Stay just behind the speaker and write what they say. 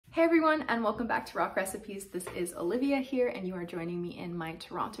Hey everyone, and welcome back to Rock Recipes. This is Olivia here, and you are joining me in my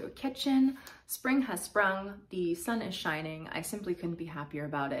Toronto kitchen. Spring has sprung, the sun is shining. I simply couldn't be happier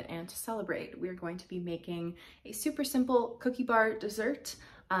about it. And to celebrate, we're going to be making a super simple cookie bar dessert.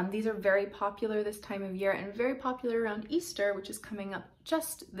 These are very popular this time of year and very popular around Easter, which is coming up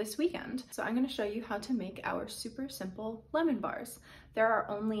just this weekend. So I'm going to show you how to make our super simple lemon bars. There are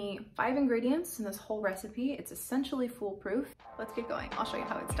only 5 ingredients in this whole recipe. It's essentially foolproof. Let's get going. I'll show you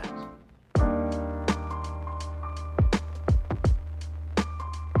how it's done.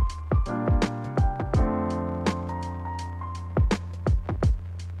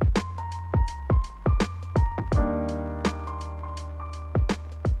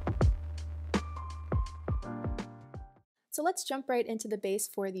 So let's jump right into the base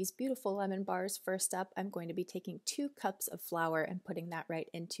for these beautiful lemon bars. First up, I'm going to be taking 2 cups of flour and putting that right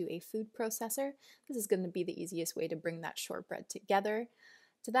into a food processor. This is going to be the easiest way to bring that shortbread together.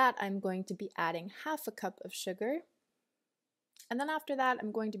 To that, I'm going to be adding half a cup of sugar. And then after that,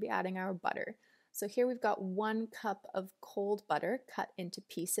 I'm going to be adding our butter. So here we've got 1 cup of cold butter cut into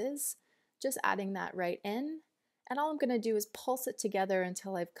pieces. Just adding that right in. And all I'm going to do is pulse it together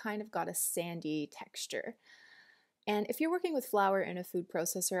until I've kind of got a sandy texture. And if you're working with flour in a food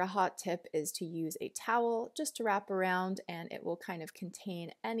processor, a hot tip is to use a towel just to wrap around, and it will kind of contain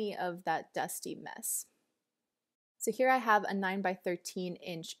any of that dusty mess. So here I have a 9 by 13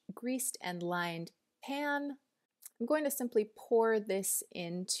 inch greased and lined pan. I'm going to simply pour this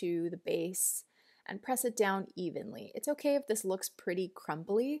into the base and press it down evenly. It's okay if this looks pretty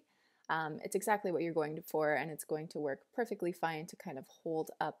crumbly. It's exactly what you're going for, and it's going to work perfectly fine to kind of hold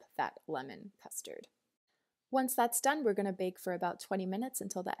up that lemon custard. Once that's done, we're going to bake for about 20 minutes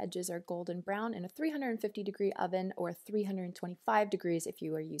until the edges are golden brown in a 350-degree oven or 325 degrees if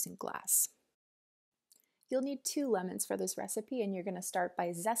you are using glass. You'll need 2 lemons for this recipe, and you're going to start by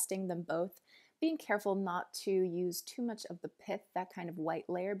zesting them both, being careful not to use too much of the pith, that kind of white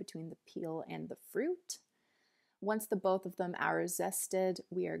layer between the peel and the fruit. Once the both of them are zested,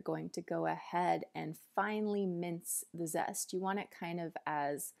 we are going to go ahead and finely mince the zest. You want it kind of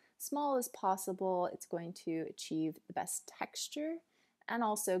as small as possible. It's going to achieve the best texture and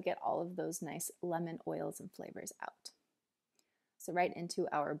also get all of those nice lemon oils and flavors out. So right into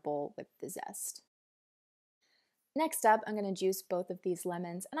our bowl with the zest. Next up, I'm going to juice both of these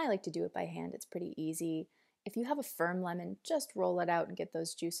lemons, and I like to do it by hand. It's pretty easy. If you have a firm lemon, just roll it out and get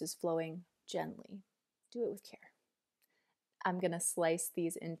those juices flowing gently. Do it with care. I'm going to slice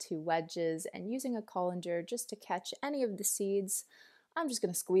these into wedges, and using a colander just to catch any of the seeds, I'm just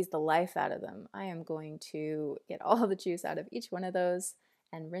going to squeeze the life out of them. I am going to get all the juice out of each one of those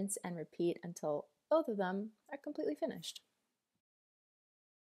and rinse and repeat until both of them are completely finished.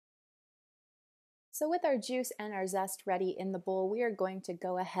 So with our juice and our zest ready in the bowl, we are going to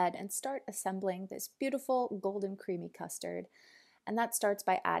go ahead and start assembling this beautiful golden creamy custard. And that starts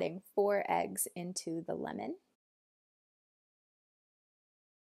by adding 4 eggs into the lemon.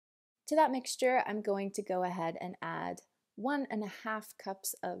 To that mixture, I'm going to go ahead and add 1.5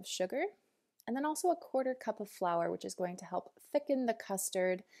 cups of sugar, and then also 1/4 cup of flour, which is going to help thicken the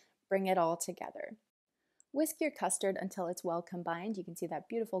custard, bring it all together. Whisk your custard until it's well combined. You can see that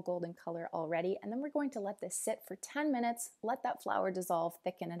beautiful golden color already, and then we're going to let this sit for 10 minutes, let that flour dissolve,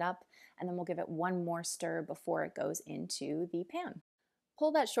 thicken it up, and then we'll give it one more stir before it goes into the pan.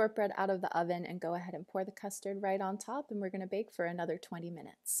 Pull that shortbread out of the oven and go ahead and pour the custard right on top, and we're going to bake for another 20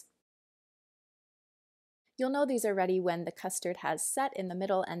 minutes. You'll know these are ready when the custard has set in the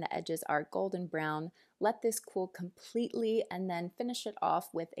middle and the edges are golden brown. Let this cool completely and then finish it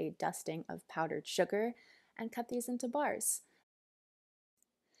off with a dusting of powdered sugar and cut these into bars.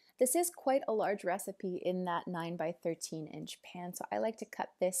 This is quite a large recipe in that 9 by 13 inch pan, so I like to cut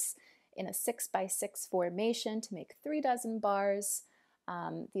this in a 6 by 6 formation to make 3 dozen bars.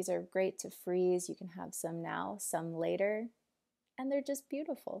 These are great to freeze. You can have some now, some later, and they're just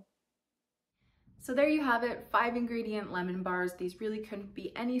beautiful. So there you have it, 5 ingredient lemon bars. These really couldn't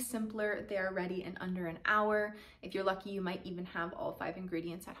be any simpler. They are ready in under an hour. If you're lucky, you might even have all 5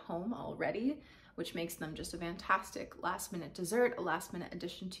 ingredients at home already, which makes them just a fantastic last minute dessert, a last minute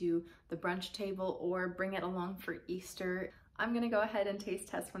addition to the brunch table, or bring it along for Easter. I'm gonna go ahead and taste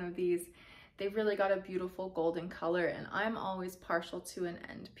test one of these. They've really got a beautiful golden color, and I'm always partial to an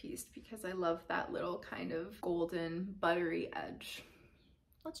end piece because I love that little kind of golden buttery edge.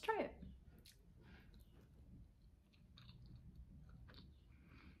 Let's try it.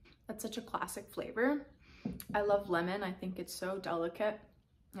 That's such a classic flavor. I love lemon. I think it's so delicate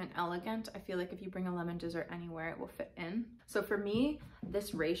and elegant. I feel like if you bring a lemon dessert anywhere, it will fit in. So for me,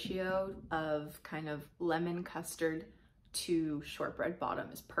 this ratio of kind of lemon custard to shortbread bottom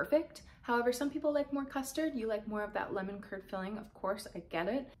is perfect. However, some people like more custard. You like more of that lemon curd filling. Of course, I get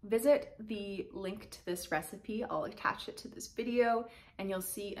it. Visit the link to this recipe. I'll attach it to this video, and you'll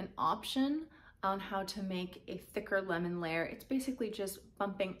see an option on how to make a thicker lemon layer. It's basically just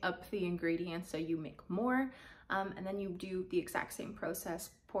bumping up the ingredients so you make more, and then you do the exact same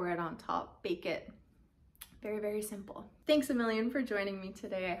process, pour it on top, bake it. Very, very simple. Thanks a million for joining me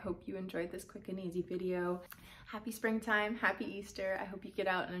today. I hope you enjoyed this quick and easy video. Happy springtime, happy Easter. I hope you get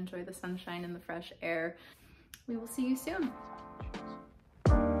out and enjoy the sunshine and the fresh air. We will see you soon.